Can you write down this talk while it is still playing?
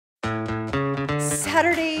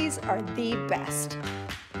Saturdays are the best.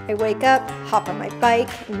 I wake up, hop on my bike,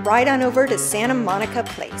 and ride on over to Santa Monica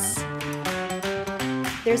Place.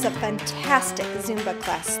 There's a fantastic Zumba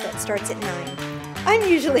class that starts at 9. I'm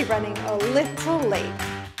usually running a little late.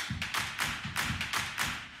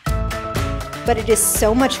 But it is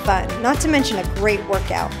so much fun, not to mention a great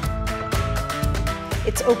workout.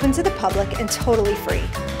 It's open to the public and totally free.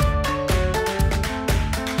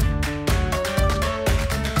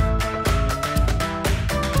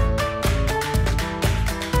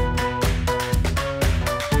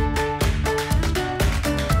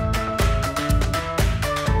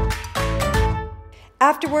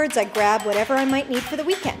 Afterwards, I grab whatever I might need for the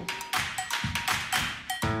weekend.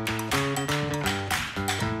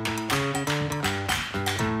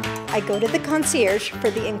 I go to the concierge for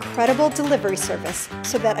the incredible delivery service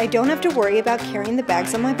so that I don't have to worry about carrying the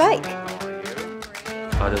bags on my bike.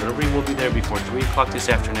 The delivery will be there before 3 o'clock this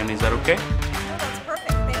afternoon. Is that okay? Oh, that's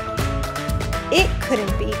perfect, thank you. It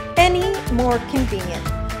couldn't be any more convenient.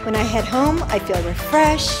 When I head home, I feel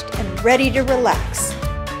refreshed and ready to relax.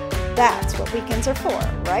 That's what weekends are for,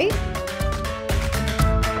 right?